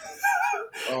life.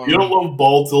 You don't love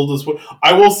bald Tilda Swinton.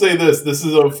 I will say this. This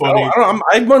is a funny.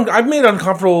 I'm made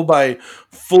uncomfortable by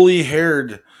fully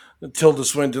haired Tilda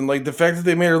Swinton. Like the fact that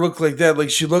they made her look like that. Like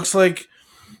she looks like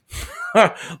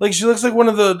she looks like one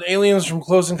of the aliens from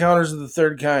Close Encounters of the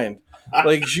Third Kind.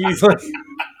 Like she's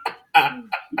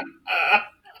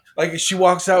like she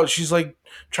walks out, she's like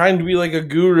trying to be like a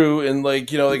guru and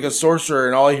like a sorcerer,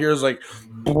 and all I hear is like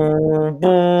I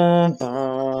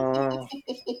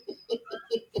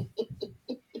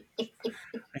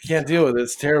can't deal with it.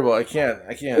 It's terrible. I can't.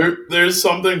 There's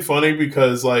something funny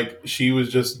because like she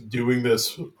was just doing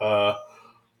this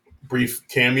brief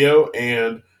cameo,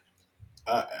 and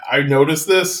I noticed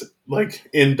this. Like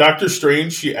in Doctor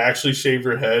Strange, she actually shaved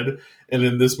her head, and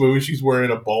in this movie, she's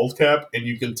wearing a bald cap, and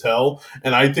you can tell.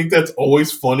 And I think that's always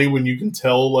funny when you can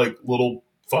tell like little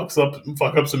fuck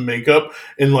ups in makeup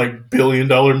in like $1 billion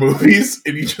movies,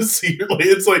 and you just see her like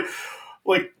it's like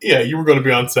yeah, you were going to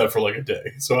be on set for like a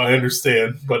day, so I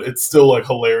understand, but it's still like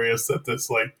hilarious that this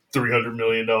like $300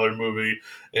 million movie,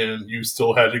 and you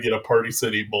still had to get a Party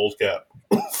City bald cap.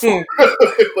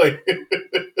 Like,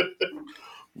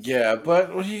 yeah,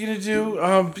 but what are you gonna do?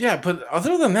 Yeah, but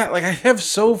other than that, like I have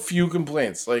so few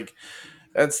complaints. Like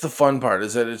that's the fun part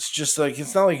is that it's just like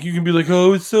it's not like you can be like,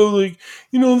 oh, it's so like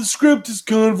the script is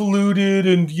convoluted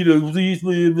and blah,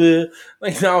 blah, blah.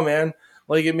 Like no, man.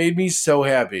 Like it made me so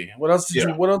happy. What else did yeah,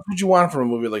 you? What else would you want from a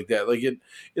movie like that? Like it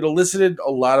elicited a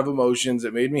lot of emotions.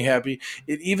 It made me happy.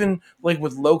 It even like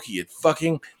with Loki,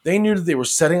 they knew that they were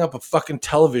setting up a fucking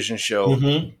television show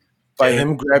mm-hmm. by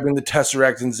him grabbing the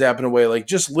Tesseract and zapping away. Like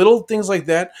just little things like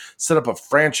that set up a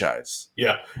franchise.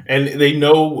 Yeah, and they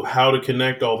know how to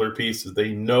connect all their pieces.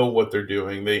 They know what they're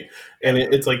doing.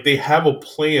 It's like they have a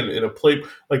plan and a play.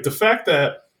 Like the fact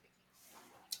that,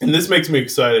 and this makes me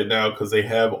excited now because they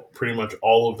have pretty much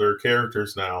all of their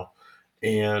characters now,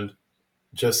 and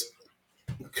just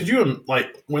could you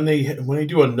like when they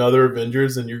do another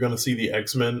Avengers and you're going to see the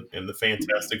X-Men and the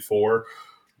Fantastic Four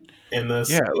in this?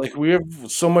 Yeah, like we have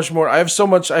so much more. I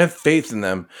have faith in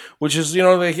them, which is,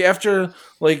 like after,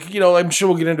 like, I'm sure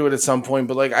we'll get into it at some point,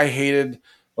 but like I hated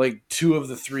like 2 of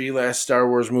the 3 last Star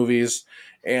Wars movies.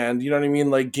 And you know what I mean?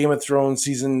 Like Game of Thrones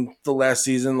the last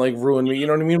season, like ruined me. You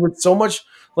know what I mean? With so much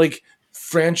like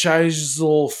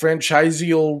franchisal.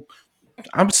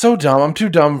 I'm so dumb. I'm too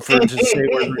dumb to say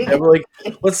words like that. But like,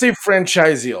 let's say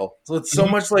franchisal. So it's so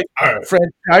much like All right.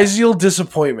 franchisal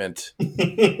disappointment.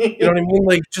 You know what I mean?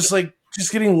 Like just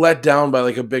getting let down by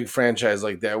like a big franchise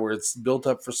like that where it's built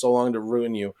up for so long to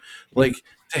ruin you. Like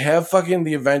to have fucking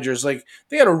the Avengers, like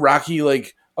they had a rocky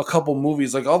like a couple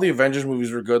movies, like all the Avengers movies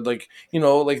were good. Like,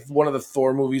 like one of the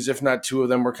Thor movies, if not 2 of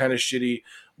them, were kind of shitty.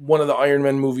 One of the Iron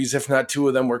Man movies, if not 2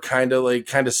 of them, were kind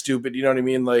of stupid. You know what I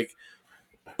mean? Like,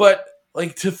 but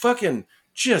like to fucking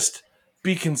just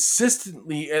be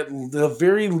consistently at the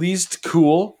very least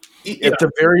cool, at the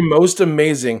very most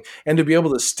amazing, and to be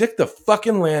able to stick the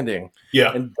fucking landing,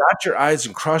 and dot your I's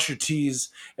and cross your T's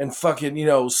and fucking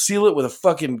seal it with a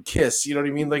fucking kiss. You know what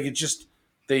I mean? Like it just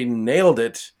they nailed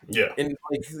it. Yeah, and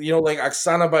like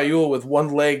Oksana Bayul with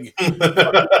one leg. You know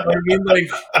what I mean? Like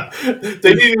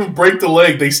they didn't even break the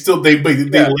leg. They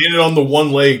landed on the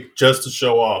one leg just to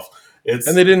show off.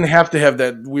 And they didn't have to have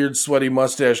that weird sweaty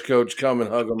mustache coach come and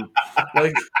hug him.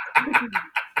 Like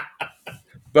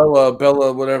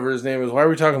Bella, whatever his name is. Why are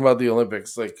we talking about the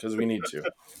Olympics? Like, because we need to.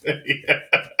 Yeah.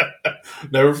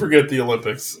 Never forget the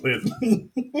Olympics.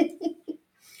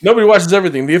 Nobody watches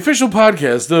everything. The official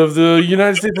podcast of the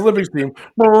United States Olympics team.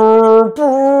 Oh,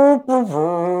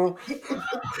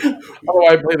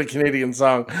 I play the Canadian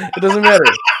song. It doesn't matter.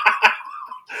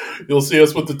 You'll see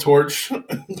us with the torch.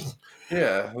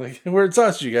 Yeah, like where it's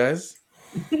us, you guys.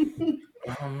 You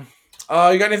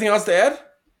got anything else to add?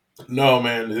 No,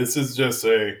 man. This is just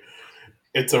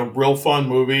it's a real fun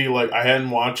movie. Like I hadn't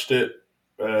watched it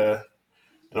in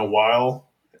a while,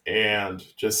 and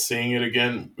just seeing it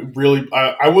again, really,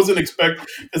 I wasn't expecting.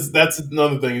 Because that's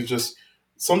another thing. Is just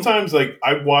sometimes like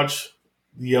I watch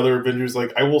the other Avengers.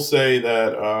 Like I will say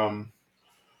that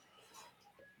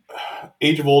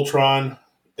Age of Ultron.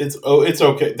 It's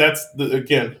okay. That's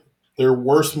again. Their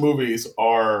worst movies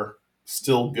are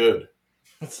still good.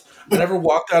 I never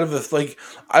walked out of this. Like,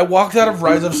 I walked out of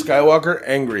Rise of Skywalker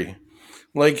angry.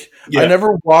 Like, I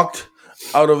never walked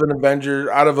out of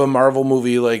a Marvel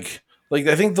movie. Like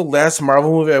I think the last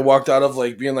Marvel movie I walked out of,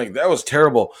 like, being like, that was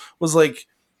terrible, was like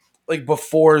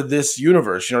before this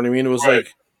universe. You know what I mean? It was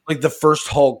like the first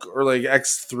Hulk or like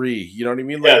X3. You know what I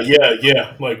mean? Like,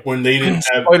 yeah. Like when they didn't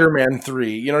have Spider-Man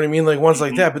 3. You know what I mean? Like ones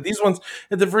like that. But these ones,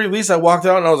 at the very least, I walked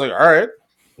out and I was like, all right.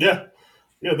 Yeah.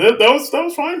 That was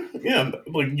fine. Yeah,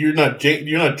 like you're not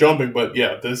jumping, but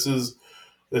yeah, this is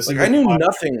like I knew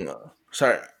nothing.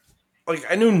 Sorry, like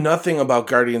I knew nothing about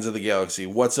Guardians of the Galaxy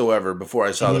whatsoever before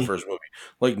I saw the first movie.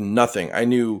 Like nothing. I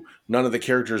knew none of the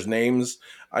characters' names.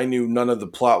 I knew none of the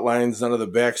plot lines, none of the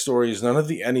backstories, none of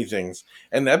the anythings,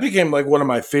 and that became like one of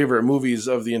my favorite movies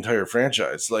of the entire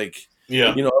franchise. Like,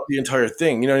 of the entire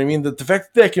thing. You know what I mean? The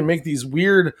fact that they can make these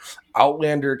weird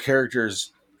Outlander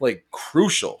characters like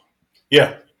crucial.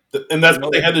 Yeah. And that's You know,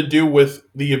 what they had to do with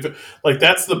the event. Like,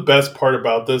 that's the best part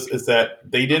about this is that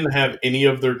they didn't have any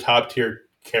of their top tier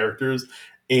characters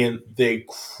and they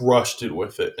crushed it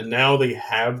with it. And now they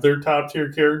have their top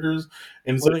tier characters.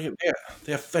 And it's well, like,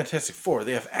 they have Fantastic Four,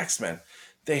 they have X-Men,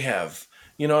 they have,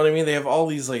 you know what I mean? They have all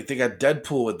these, like, they got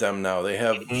Deadpool with them now. They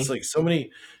have Mhm. it's like so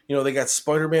many, you know, they got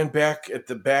Spider-Man back at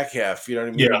the back half, you know what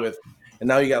I mean? Yeah. With and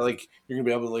now you got like you're gonna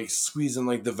be able to like squeeze in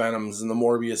like the Venoms and the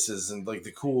Morbiuses and like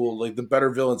the cool, like the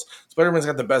better villains. Spider-Man's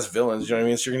got the best villains, you know what I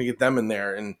mean? So you're gonna get them in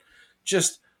there and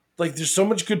just like there's so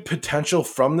much good potential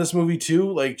from this movie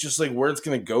too, like just like where it's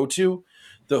gonna go to.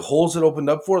 The holes it opened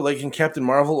up for, like in Captain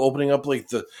Marvel, opening up like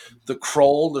the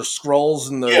Krull, the scrolls,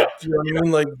 and the Yeah. you know what I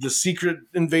mean, like the secret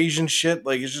invasion shit.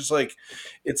 Like it's like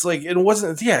it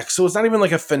wasn't so it's not even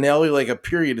like a finale, like a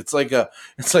period. It's like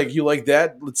you like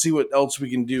that. Let's see what else we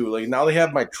can do. Like now they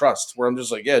have my trust, where I'm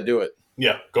just like, yeah, do it.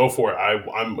 Yeah, go for it.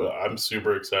 I'm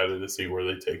super excited to see where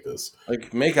they take this.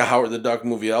 Like make a Howard the Duck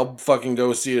movie. I'll fucking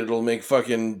go see it. It'll make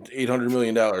fucking $800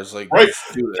 million. Like Right.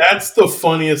 do it. That's the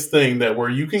funniest thing that where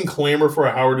you can clamor for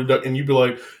a Howard the Duck and you'd be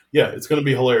like, yeah, it's going to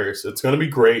be hilarious. It's going to be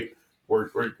great. We're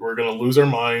going to lose our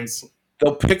minds.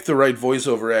 They'll pick the right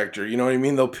voiceover actor. You know what I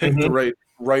mean? They'll pick the Mhm. right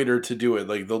writer to do it.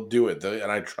 Like they'll do it,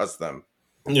 and I trust them.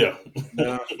 Yeah.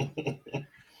 Yeah.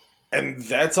 And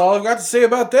that's all I've got to say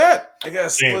about that. I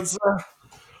guess Damn. let's.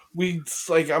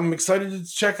 I'm excited to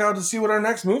check out to see what our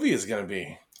next movie is going to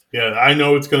be. Yeah, I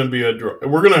know it's going to be a drop.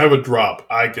 We're going to have a drop.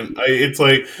 It's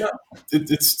like No.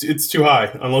 it's too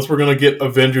high unless we're going to get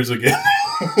Avengers again.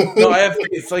 No, I have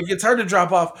faith. Like it's hard to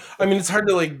drop off. I mean, it's hard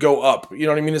to like go up. You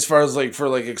know what I mean? As far as like for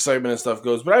like excitement and stuff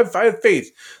goes. But I have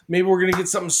faith. Maybe we're gonna get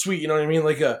something sweet. You know what I mean?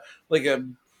 Like a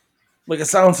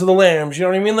Silence of the Lambs. You know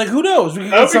what I mean? Like who knows? We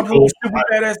could That'd get be something cool. super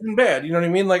badass and bad. You know what I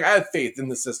mean? Like I have faith in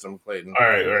the system, Clayton. All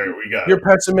right, we got You're it.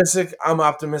 pessimistic. I'm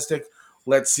optimistic.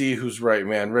 Let's see who's right,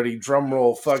 man. Ready? Drum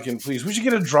roll, fucking please. We should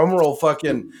get a drum roll,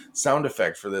 fucking sound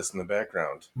effect for this in the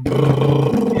background.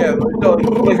 Yeah,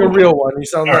 like a real one. You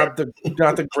sound not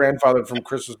the grandfather from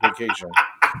Christmas Vacation.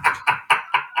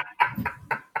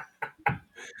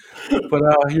 But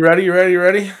you ready? You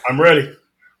ready? I'm ready.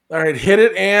 All right, hit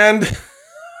it and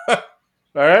all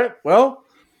right. Well,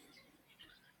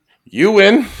 you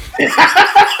win.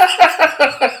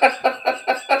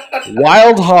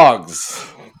 Wild Hogs.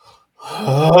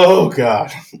 Oh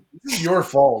God. This is your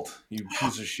fault, you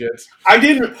piece of shit. I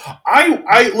didn't.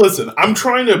 I listen. I'm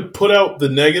trying to put out the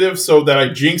negative so that I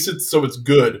jinx it so it's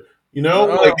good. You know,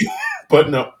 like, but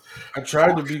no. I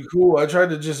tried to be cool. I tried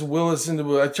to just will us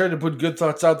into. I tried to put good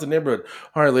thoughts out the neighborhood.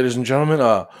 All right, ladies and gentlemen.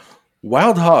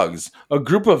 Wild Hogs, a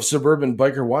group of suburban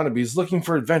biker wannabes looking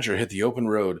for adventure, hit the open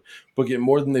road, but get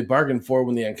more than they bargained for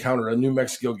when they encounter a New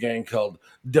Mexico gang called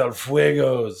Del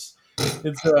Fuegos.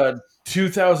 It's a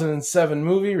 2007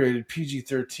 movie, rated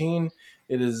PG-13.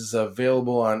 It is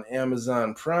available on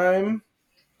Amazon Prime,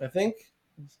 I think.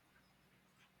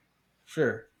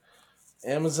 Sure.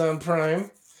 Amazon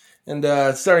Prime. And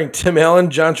starring Tim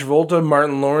Allen, John Travolta,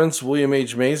 Martin Lawrence, William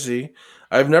H. Macy.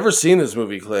 I've never seen this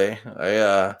movie, Clay.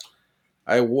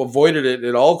 I avoided it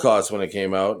at all costs when it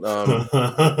came out.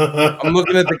 I'm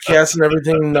looking at the cast and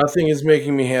everything. Nothing is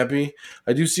making me happy.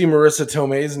 I do see Marissa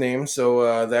Tomei's name,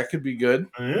 so that could be good.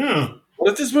 Yeah.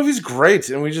 What if this movie's great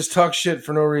and we just talk shit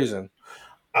for no reason?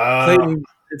 Clayton,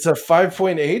 it's a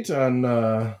 5.8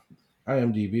 on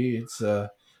IMDb. It's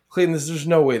Clayton. There's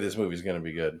no way this movie's gonna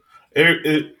be good.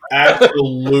 It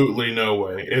absolutely no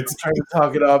way. It's I'm trying to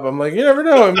talk it up. I'm like, you never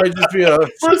know. It might just be a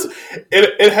first,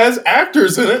 it has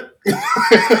actors in it.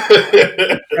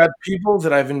 got people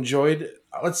that I've enjoyed.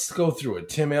 Let's go through it.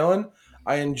 Tim Allen.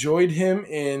 I enjoyed him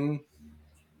in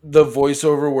the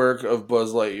voiceover work of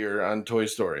Buzz Lightyear on Toy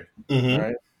Story.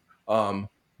 Mhm. All right.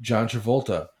 John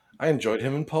Travolta. I enjoyed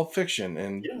him in Pulp Fiction,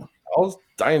 and Yeah.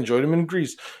 I enjoyed him in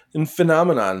Grease, in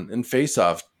Phenomenon, in Face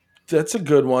Off. That's a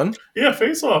good one. Yeah,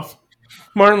 Face Off.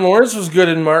 Martin Lawrence was good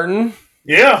in Martin,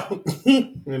 Yeah,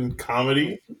 in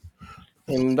comedy.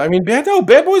 and I mean, Bad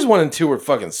Boys 1 and 2 were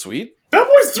fucking sweet. Bad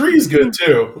Boys 3 is good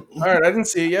too. All right, I didn't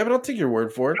see it yet, but I'll take your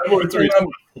word for it. Bad Boys 3 is And,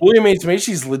 William H.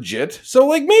 Macy's legit, so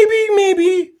like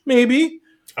maybe.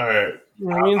 all right.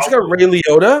 I mean, it's got Ray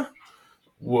Liotta.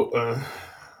 Well,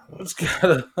 It's got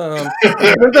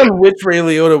depends on which Ray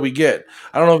Liotta we get.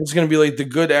 I don't know if it's going to be like the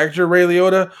good actor Ray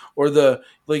Liotta or the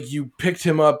like you picked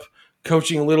him up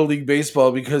coaching Little League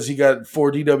Baseball because he got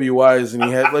 4 DWIs and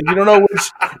he had like you don't know which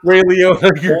Ray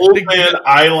Liotta you're old gonna man get.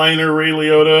 eyeliner Ray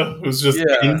Liotta who's just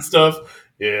Yeah. in stuff.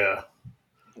 Yeah.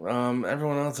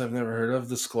 Everyone else I've never heard of.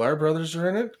 The Sklar brothers are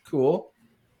in it. Cool.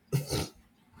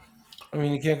 I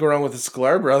mean, you can't go wrong with the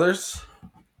Sklar brothers.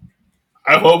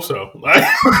 I hope so. I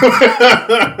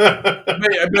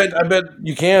bet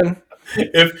you can.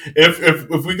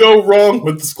 If we go wrong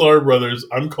with the Sklar brothers,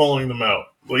 I'm calling them out.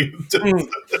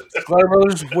 Sklar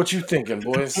Brothers, what you thinking,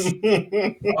 boys?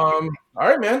 All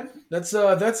right, man. That's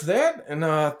that. And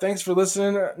thanks for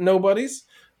listening, nobodies.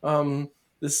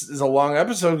 This is a long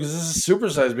episode because this is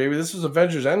supersized, baby. This was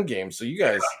Avengers Endgame, so you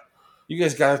guys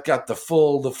got the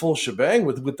full shebang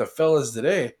with the fellas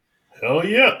today. Hell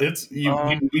yeah!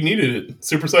 We needed it.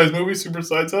 Supersized movie,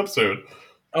 supersized episode.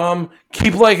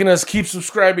 Keep liking us, keep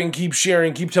subscribing, keep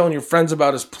sharing, keep telling your friends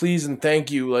about us, please and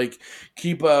thank you. Like,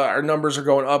 keep our numbers are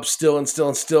going up still, and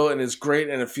it's great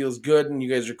and it feels good and you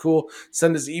guys are cool.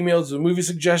 Send us emails with movie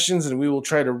suggestions and we will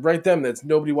try to write them. That's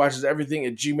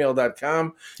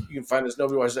nobodywatcheseverything@gmail.com. You can find us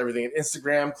Nobody Watches Everything at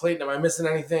Instagram. Clayton, am I missing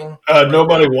anything?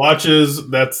 Nobody watches.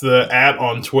 That's the @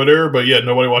 on Twitter. But yeah,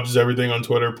 Nobody Watches Everything on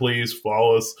Twitter. Please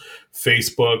follow us.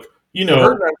 Facebook. You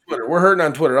know, we're hurting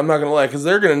on Twitter. I'm not gonna lie, because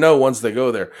they're gonna know once they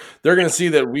go there. They're gonna see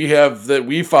that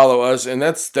we follow us, and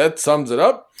that sums it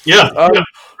up. Yeah,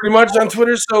 pretty much on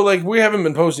Twitter. So like we haven't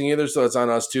been posting either, so it's on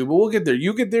us too. But we'll get there.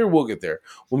 You get there, we'll get there.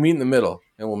 We'll meet in the middle,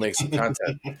 and we'll make some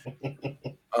content.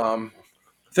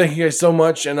 Thank you guys so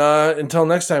much, and until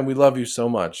next time, we love you so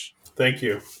much. Thank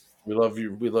you. We love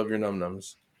you. We love your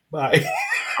num-nums. Bye.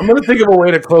 I'm going to think of a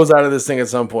way to close out of this thing at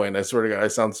some point. I swear to God, I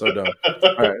sound so dumb.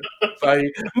 All right. Bye.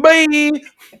 Bye.